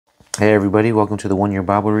Hey everybody, welcome to the 1 Year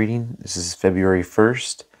Bible Reading. This is February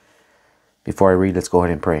 1st. Before I read, let's go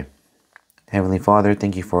ahead and pray. Heavenly Father,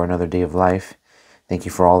 thank you for another day of life. Thank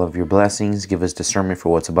you for all of your blessings. Give us discernment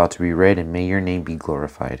for what's about to be read, and may your name be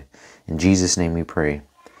glorified. In Jesus' name we pray.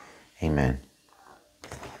 Amen.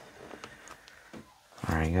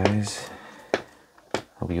 Alright guys,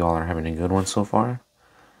 hope you all are having a good one so far.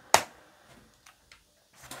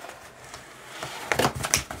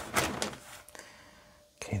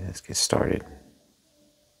 Okay, let's get started.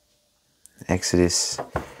 Exodus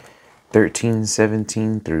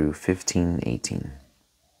 13:17 through 15:18.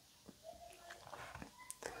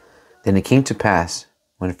 Then it came to pass,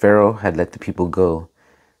 when Pharaoh had let the people go,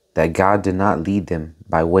 that God did not lead them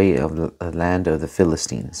by way of the land of the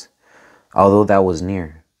Philistines, although that was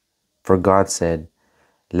near. For God said,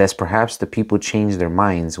 lest perhaps the people change their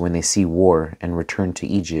minds when they see war and return to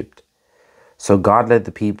Egypt. So God led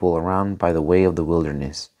the people around by the way of the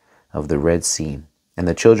wilderness of the Red Sea, and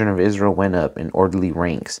the children of Israel went up in orderly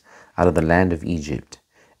ranks out of the land of Egypt.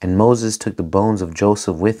 And Moses took the bones of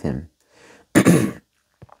Joseph with him,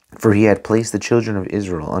 for he had placed the children of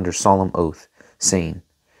Israel under solemn oath, saying,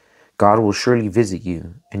 God will surely visit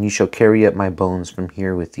you, and you shall carry up my bones from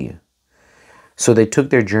here with you. So they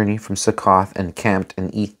took their journey from Succoth and camped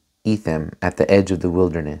in Etham at the edge of the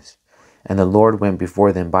wilderness. And the Lord went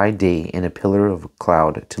before them by day in a pillar of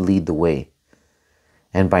cloud to lead the way,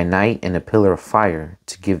 and by night in a pillar of fire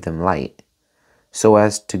to give them light, so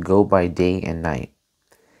as to go by day and night.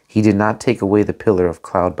 He did not take away the pillar of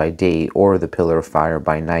cloud by day or the pillar of fire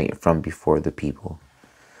by night from before the people.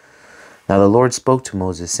 Now the Lord spoke to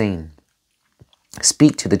Moses, saying,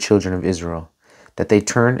 Speak to the children of Israel, that they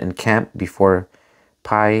turn and camp before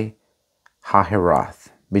Pi Hahiroth,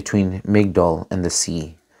 between Migdol and the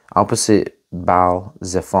sea, opposite Baal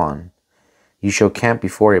Zephon. You shall camp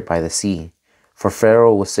before it by the sea. For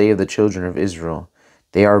Pharaoh will say of the children of Israel,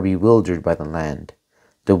 they are bewildered by the land.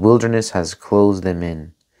 The wilderness has closed them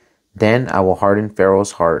in. Then I will harden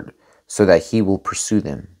Pharaoh's heart, so that he will pursue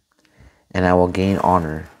them. And I will gain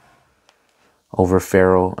honor over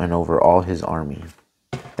Pharaoh and over all his army,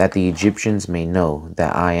 that the Egyptians may know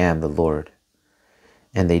that I am the Lord.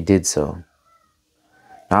 And they did so.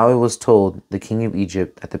 Now it was told the king of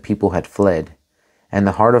Egypt that the people had fled, and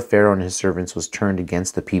the heart of Pharaoh and his servants was turned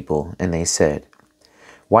against the people, and they said,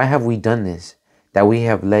 Why have we done this, that we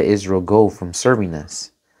have let Israel go from serving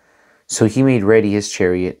us? So he made ready his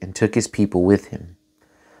chariot and took his people with him.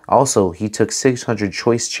 Also he took 600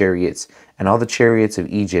 choice chariots and all the chariots of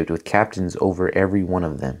Egypt with captains over every one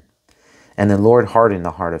of them. And the Lord hardened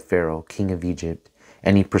the heart of Pharaoh, king of Egypt,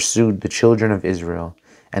 and he pursued the children of Israel,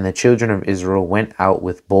 and the children of Israel went out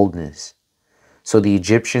with boldness. So the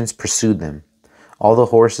Egyptians pursued them, all the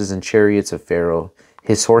horses and chariots of Pharaoh,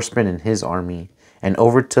 his horsemen and his army, and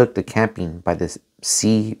overtook the camping by the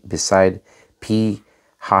sea beside Pi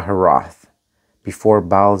Hahiroth, before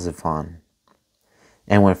Baal Zephon.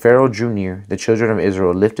 And when Pharaoh drew near, the children of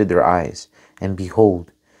Israel lifted their eyes, and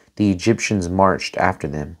behold, the Egyptians marched after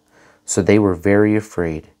them. So they were very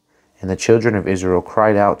afraid, and the children of Israel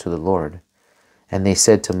cried out to the Lord. And they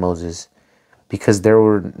said to Moses, Because there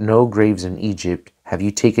were no graves in Egypt, have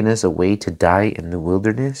you taken us away to die in the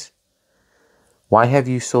wilderness? Why have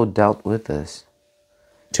you so dealt with us,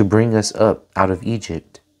 to bring us up out of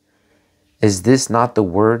Egypt? Is this not the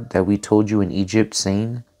word that we told you in Egypt,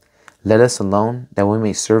 saying, Let us alone, that we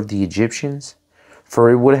may serve the Egyptians? For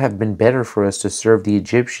it would have been better for us to serve the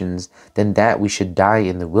Egyptians than that we should die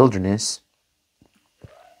in the wilderness.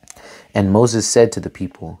 And Moses said to the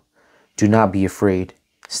people, Do not be afraid,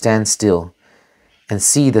 stand still, and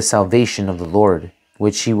see the salvation of the Lord,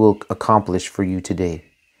 which he will accomplish for you today.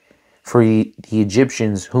 For the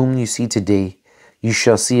Egyptians whom you see today, you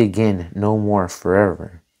shall see again no more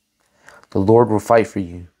forever. The Lord will fight for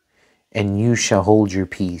you, and you shall hold your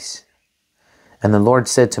peace. And the Lord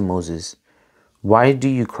said to Moses, Why do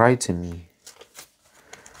you cry to me?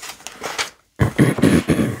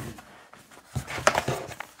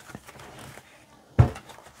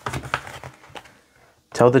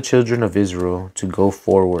 Tell the children of Israel to go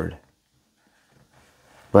forward,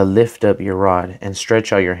 but lift up your rod and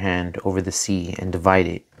stretch out your hand over the sea and divide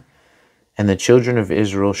it. And the children of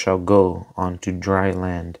Israel shall go onto dry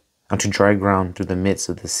ground through the midst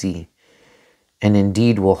of the sea, and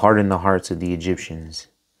indeed will harden the hearts of the Egyptians,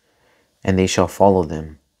 and they shall follow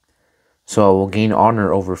them. So I will gain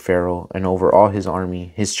honor over Pharaoh and over all his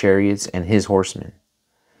army, his chariots, and his horsemen.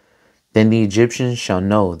 Then the Egyptians shall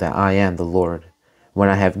know that I am the Lord, when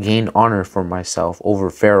I have gained honor for myself over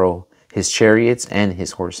Pharaoh, his chariots, and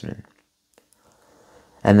his horsemen.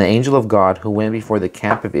 And the angel of God who went before the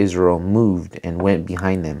camp of Israel moved and went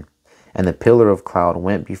behind them, and the pillar of cloud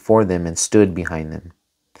went before them and stood behind them.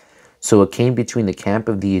 So it came between the camp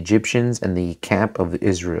of the Egyptians and the camp of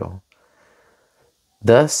Israel.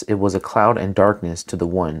 Thus it was a cloud and darkness to the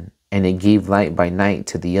one, and it gave light by night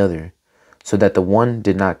to the other, so that the one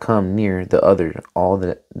did not come near the other all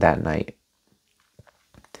that night.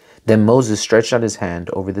 Then Moses stretched out his hand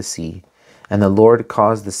over the sea, and the Lord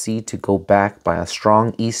caused the sea to go back by a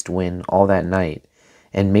strong east wind all that night,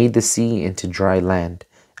 and made the sea into dry land,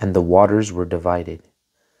 and the waters were divided.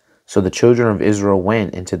 So the children of Israel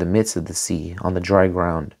went into the midst of the sea on the dry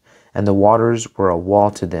ground, and the waters were a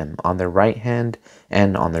wall to them on their right hand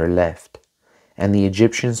and on their left. And the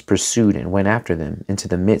Egyptians pursued and went after them into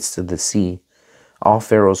the midst of the sea, all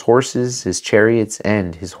Pharaoh's horses, his chariots,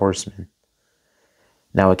 and his horsemen.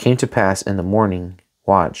 Now it came to pass in the morning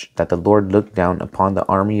watch that the Lord looked down upon the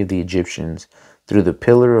army of the Egyptians through the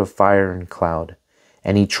pillar of fire and cloud,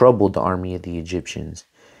 and he troubled the army of the Egyptians.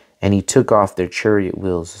 And he took off their chariot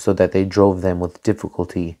wheels so that they drove them with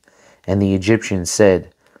difficulty. And the Egyptians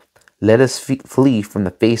said, Let us flee from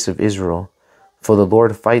the face of Israel, for the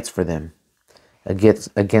Lord fights for them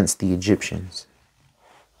against the Egyptians.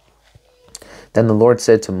 Then the Lord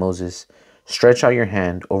said to Moses, Stretch out your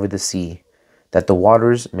hand over the sea, that the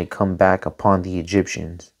waters may come back upon the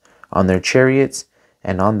Egyptians, on their chariots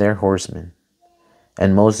and on their horsemen.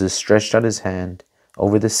 And Moses stretched out his hand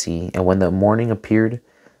over the sea, and when the morning appeared,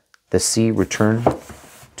 the sea returned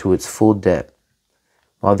to its full depth,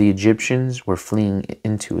 while the Egyptians were fleeing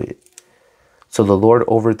into it. So the Lord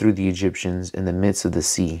overthrew the Egyptians in the midst of the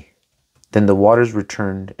sea. Then the waters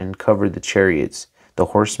returned and covered the chariots, the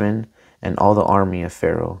horsemen, and all the army of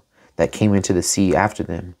Pharaoh that came into the sea after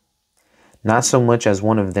them. Not so much as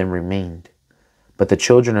one of them remained. But the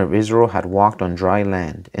children of Israel had walked on dry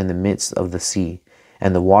land in the midst of the sea,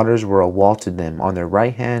 and the waters were a wall to them on their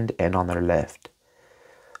right hand and on their left.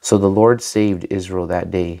 So the Lord saved Israel that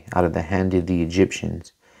day out of the hand of the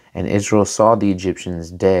Egyptians, and Israel saw the Egyptians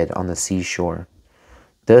dead on the seashore.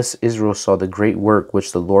 Thus Israel saw the great work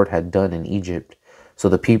which the Lord had done in Egypt. So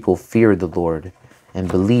the people feared the Lord, and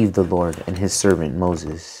believed the Lord and his servant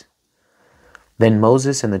Moses. Then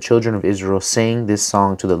Moses and the children of Israel sang this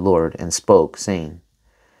song to the Lord, and spoke, saying,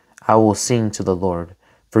 I will sing to the Lord,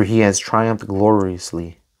 for he has triumphed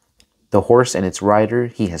gloriously. The horse and its rider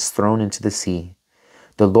he has thrown into the sea.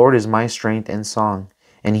 The Lord is my strength and song,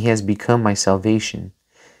 and he has become my salvation.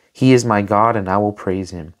 He is my God, and I will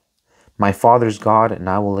praise him. My father's God, and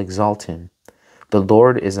I will exalt him. The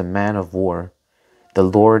Lord is a man of war. The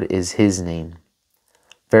Lord is his name.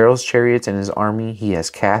 Pharaoh's chariots and his army he has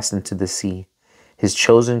cast into the sea. His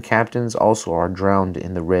chosen captains also are drowned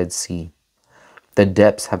in the Red Sea. The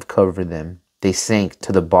depths have covered them. They sank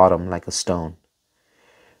to the bottom like a stone.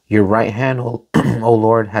 Your right hand, O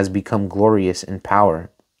Lord, has become glorious in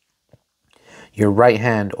power. Your right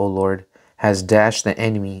hand, O Lord, has dashed the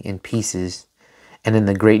enemy in pieces, and in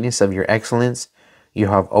the greatness of your excellence you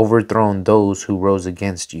have overthrown those who rose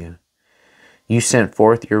against you. You sent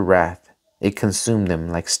forth your wrath, it consumed them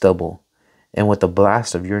like stubble, and with the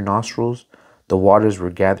blast of your nostrils the waters were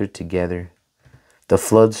gathered together. The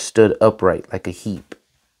floods stood upright like a heap.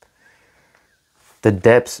 The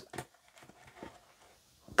depths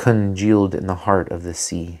congealed in the heart of the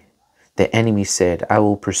sea. The enemy said, I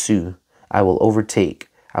will pursue, I will overtake,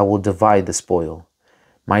 I will divide the spoil.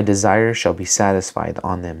 My desire shall be satisfied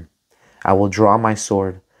on them. I will draw my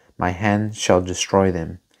sword, my hand shall destroy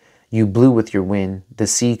them. You blew with your wind, the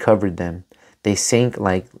sea covered them. They sank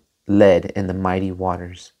like lead in the mighty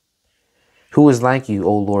waters. Who is like you,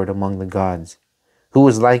 O Lord, among the gods? Who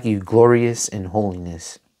is like you, glorious in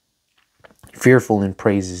holiness, fearful in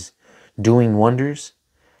praises, doing wonders?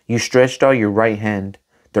 You stretched out your right hand,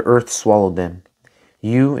 the earth swallowed them.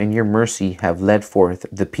 You in your mercy have led forth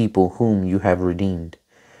the people whom you have redeemed.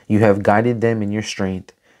 You have guided them in your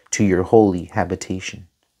strength to your holy habitation.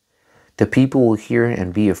 The people will hear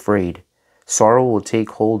and be afraid. Sorrow will take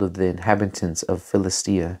hold of the inhabitants of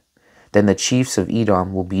Philistia. Then the chiefs of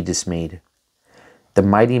Edom will be dismayed. The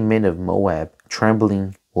mighty men of Moab,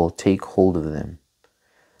 trembling, will take hold of them.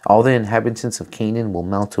 All the inhabitants of Canaan will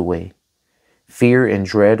melt away. Fear and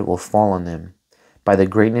dread will fall on them. By the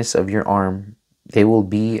greatness of your arm, they will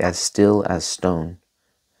be as still as stone.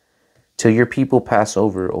 Till your people pass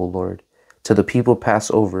over, O Lord, till the people pass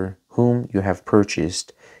over, whom you have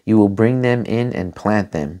purchased, you will bring them in and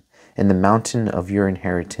plant them in the mountain of your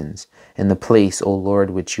inheritance, in the place, O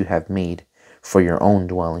Lord, which you have made for your own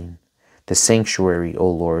dwelling, the sanctuary, O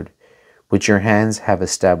Lord, which your hands have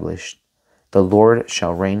established. The Lord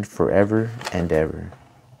shall reign forever and ever.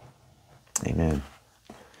 Amen.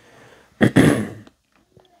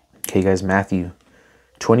 Okay, guys, Matthew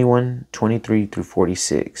 21, 23 through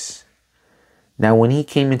 46. Now when he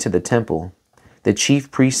came into the temple, the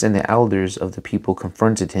chief priests and the elders of the people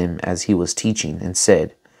confronted him as he was teaching and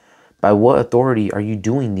said, "By what authority are you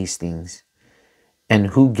doing these things? And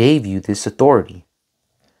who gave you this authority?"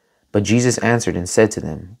 But Jesus answered and said to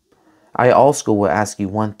them, "I also will ask you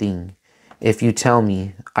one thing. If you tell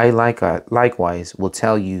me, I likewise will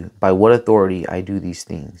tell you by what authority I do these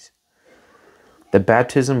things. The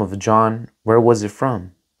baptism of John, where was it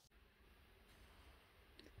from?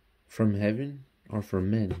 From heaven or from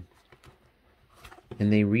men?"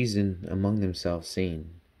 And they reasoned among themselves, saying,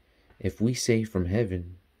 "If we say from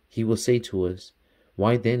heaven, he will say to us,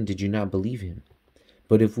 why then did you not believe him?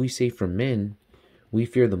 But if we say from men, we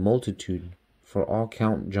fear the multitude, for all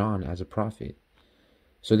count John as a prophet."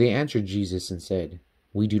 So they answered Jesus and said,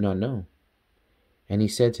 "We do not know." And he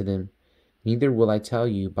said to them, "Neither will I tell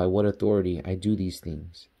you by what authority I do these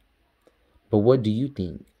things. But what do you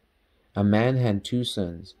think? A man had 2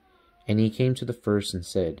 sons, and he came to the first and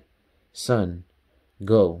said, 'Son,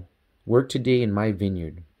 go, work today in my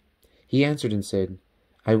vineyard.' He answered and said,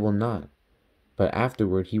 'I will not.' But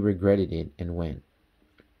afterward he regretted it and went.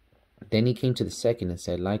 Then he came to the second and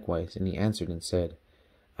said likewise, and he answered and said,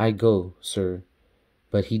 'I go, sir.'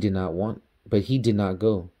 But he did not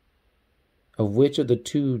go. Of which of the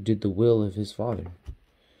 2 did the will of his father?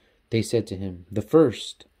 They said to him, 'The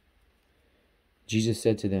first.' Jesus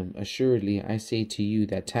said to them, 'Assuredly I say to you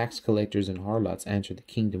that tax collectors and harlots enter the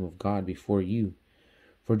kingdom of God before you.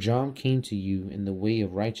 For John came to you in the way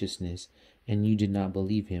of righteousness, and you did not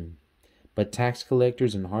believe him. But tax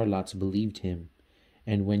collectors and harlots believed him.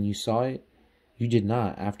 And when you saw it, you did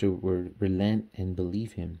not afterward relent and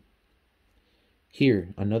believe him.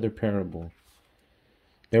 Here, another parable.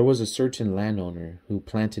 There was a certain landowner who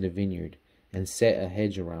planted a vineyard and set a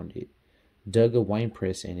hedge around it, dug a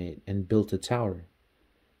winepress in it, and built a tower.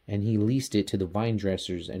 And he leased it to the vine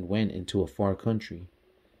dressers and went into a far country.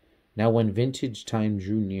 Now when vintage time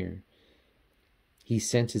drew near, he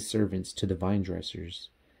sent his servants to the vine dressers,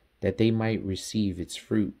 that they might receive its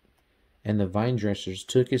fruit. And the vine dressers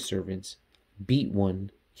took his servants, beat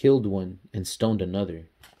one, killed one, and stoned another.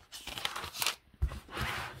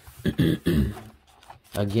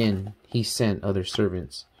 Again, he sent other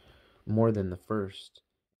servants, more than the first,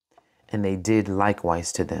 and they did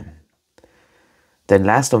likewise to them. Then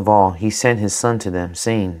last of all, he sent his son to them,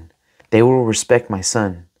 saying, 'They will respect my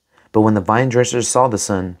son.' But when the vine dressers saw the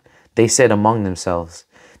son, they said among themselves,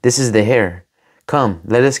 'This is the heir. Come,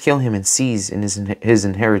 let us kill him and seize his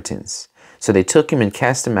inheritance.' So they took him and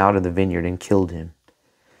cast him out of the vineyard and killed him.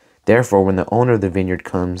 Therefore, when the owner of the vineyard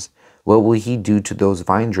comes, what will he do to those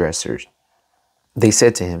vine dressers?" They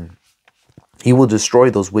said to him, "He will destroy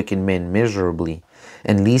those wicked men miserably,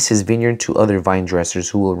 and lease his vineyard to other vine dressers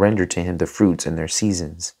who will render to him the fruits in their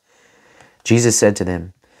seasons." Jesus said to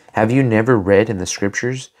them, "Have you never read in the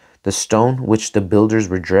scriptures, the stone which the builders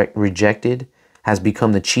rejected has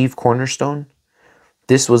become the chief cornerstone?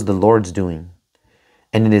 This was the Lord's doing,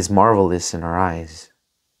 and it is marvelous in our eyes.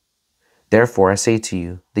 Therefore I say to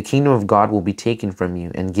you, the kingdom of God will be taken from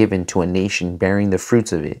you and given to a nation bearing the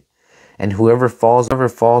fruits of it. And whoever falls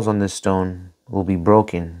on this stone will be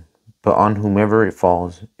broken, but on whomever it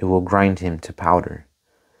falls, it will grind him to powder."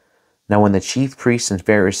 Now when the chief priests and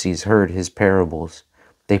Pharisees heard his parables,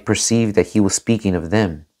 they perceived that he was speaking of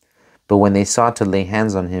them. But when they sought to lay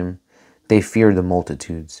hands on him, they feared the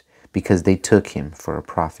multitudes, because they took him for a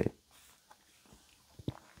prophet.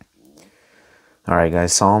 All right,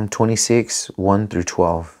 guys, Psalm 26, 1 through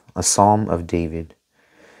 12, a psalm of David.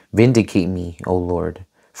 "Vindicate me, O Lord,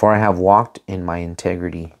 for I have walked in my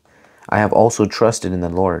integrity. I have also trusted in the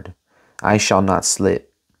Lord. I shall not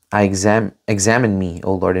slip. Examine me,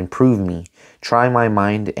 O Lord, and prove me. Try my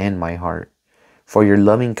mind and my heart. For your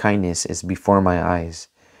loving kindness is before my eyes,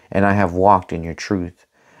 and I have walked in your truth.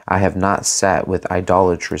 I have not sat with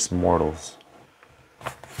idolatrous mortals."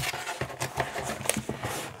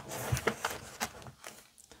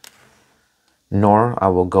 "Nor I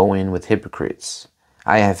will go in with hypocrites.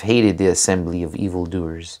 I have hated the assembly of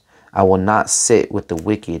evildoers. I will not sit with the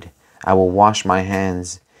wicked. I will wash my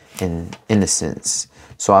hands in innocence.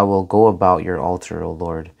 So I will go about your altar, O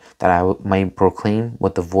Lord, that I may proclaim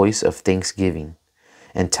with the voice of thanksgiving,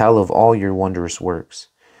 and tell of all your wondrous works.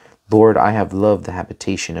 Lord, I have loved the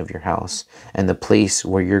habitation of your house, and the place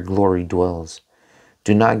where your glory dwells.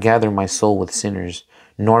 Do not gather my soul with sinners,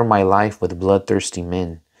 nor my life with bloodthirsty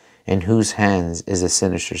men, in whose hands is a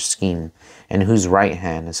sinister scheme, and whose right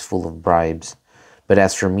hand is full of bribes. But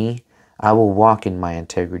as for me, I will walk in my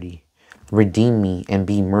integrity. Redeem me and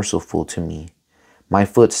be merciful to me. My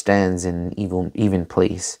foot stands in an even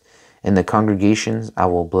place, In the congregations I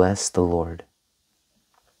will bless the Lord.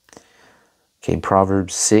 Okay,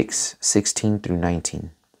 Proverbs 6:16 through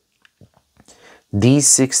 19. These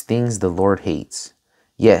 6 things the Lord hates.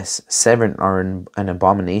 Yes, 7 are an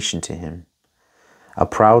abomination to him. A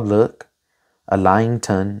proud look, a lying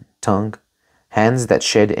tongue, hands that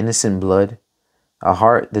shed innocent blood, a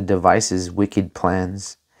heart that devises wicked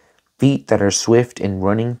plans, feet that are swift in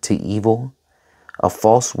running to evil, a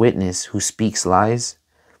false witness who speaks lies,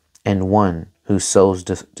 and one who sows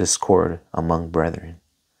discord among brethren.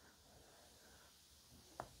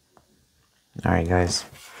 All right, guys.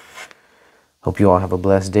 Hope you all have a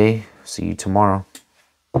blessed day. See you tomorrow.